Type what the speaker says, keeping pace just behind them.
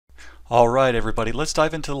Alright everybody, let's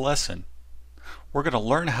dive into the lesson. We're going to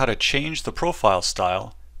learn how to change the profile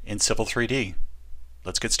style in Civil 3D.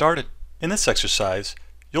 Let's get started. In this exercise,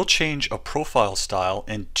 you'll change a profile style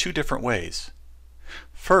in two different ways.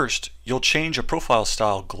 First, you'll change a profile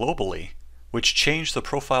style globally, which changes the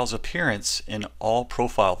profile's appearance in all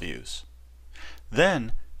profile views.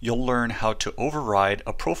 Then, you'll learn how to override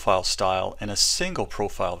a profile style in a single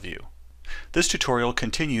profile view. This tutorial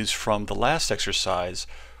continues from the last exercise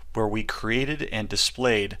where we created and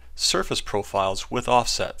displayed surface profiles with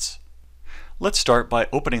offsets. Let's start by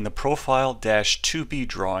opening the Profile-2B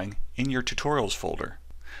drawing in your Tutorials folder.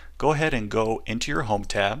 Go ahead and go into your Home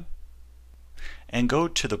tab and go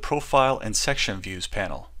to the Profile and Section Views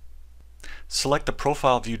panel. Select the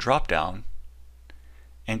Profile View drop-down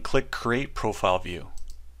and click Create Profile View.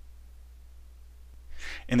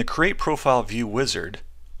 In the Create Profile View wizard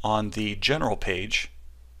on the General page,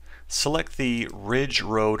 select the Ridge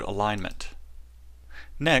Road alignment.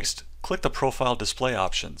 Next, click the Profile Display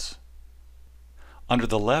options. Under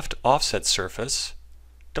the left offset surface,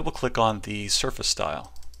 double-click on the surface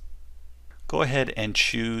style. Go ahead and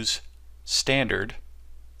choose Standard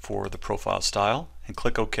for the profile style and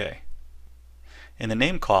click OK. In the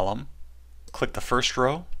name column, click the first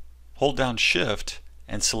row, hold down Shift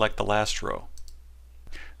and select the last row.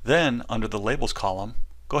 Then, under the Labels column,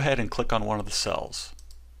 go ahead and click on one of the cells.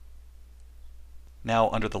 Now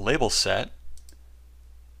under the label set,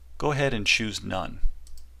 go ahead and choose None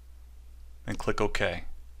and click OK.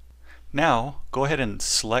 Now go ahead and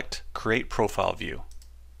select Create Profile View.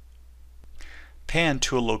 Pan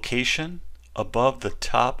to a location above the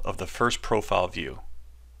top of the first profile view.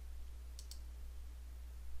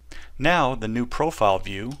 Now the new profile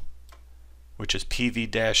view, which is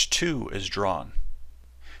PV-2, is drawn.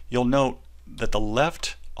 You'll note that the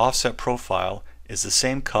left offset profile is the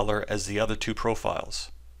same color as the other two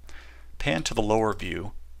profiles. Pan to the lower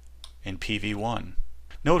view in PV1.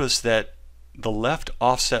 Notice that the left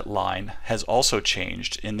offset line has also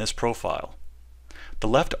changed in this profile. The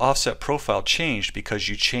left offset profile changed because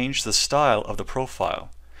you changed the style of the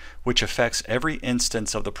profile, which affects every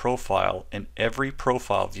instance of the profile in every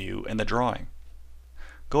profile view in the drawing.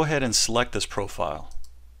 Go ahead and select this profile.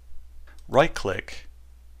 Right-click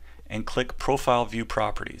and click Profile View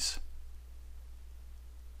Properties.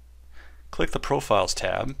 Click the Profiles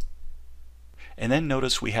tab, and then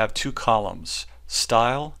notice we have two columns,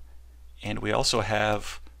 Style, and we also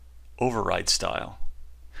have Override Style.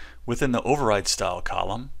 Within the Override Style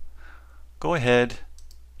column, go ahead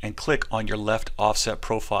and click on your left offset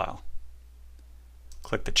profile.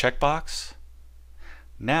 Click the checkbox.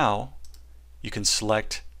 Now you can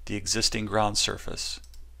select the existing ground surface.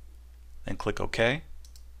 Then click OK.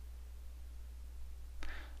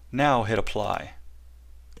 Now hit Apply.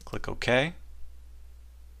 Click OK.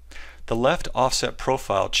 The left offset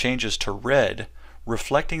profile changes to red,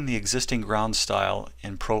 reflecting the existing ground style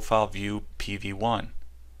in Profile View PV1,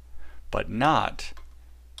 but not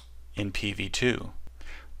in PV2.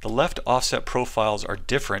 The left offset profiles are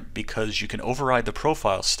different because you can override the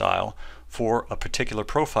profile style for a particular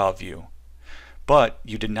profile view, but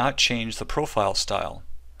you did not change the profile style.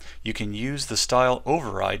 You can use the style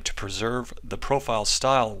override to preserve the profile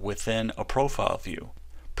style within a profile view,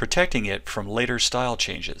 protecting it from later style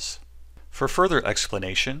changes. For further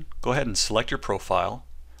explanation, go ahead and select your profile,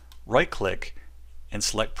 right-click, and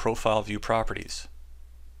select Profile View Properties.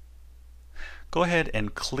 Go ahead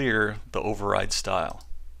and clear the override style.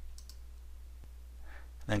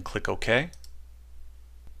 Then click OK.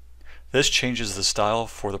 This changes the style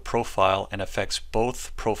for the profile and affects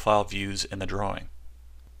both profile views in the drawing.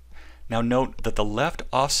 Now note that the left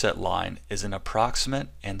offset line is an approximate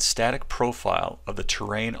and static profile of the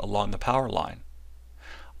terrain along the power line.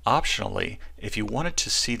 Optionally, if you wanted to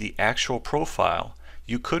see the actual profile,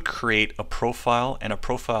 you could create a profile and a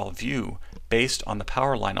profile view based on the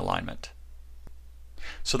power line alignment.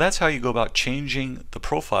 So that's how you go about changing the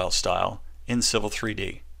profile style in Civil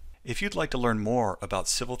 3D. If you'd like to learn more about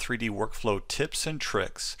Civil 3D workflow tips and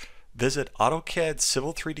tricks, visit AutoCAD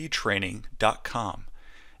Civil3Dtraining.com.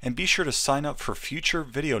 And be sure to sign up for future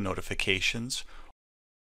video notifications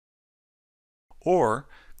or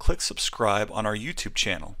click subscribe on our YouTube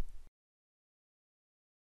channel.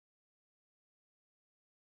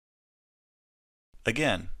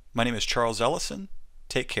 Again, my name is Charles Ellison.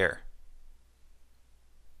 Take care.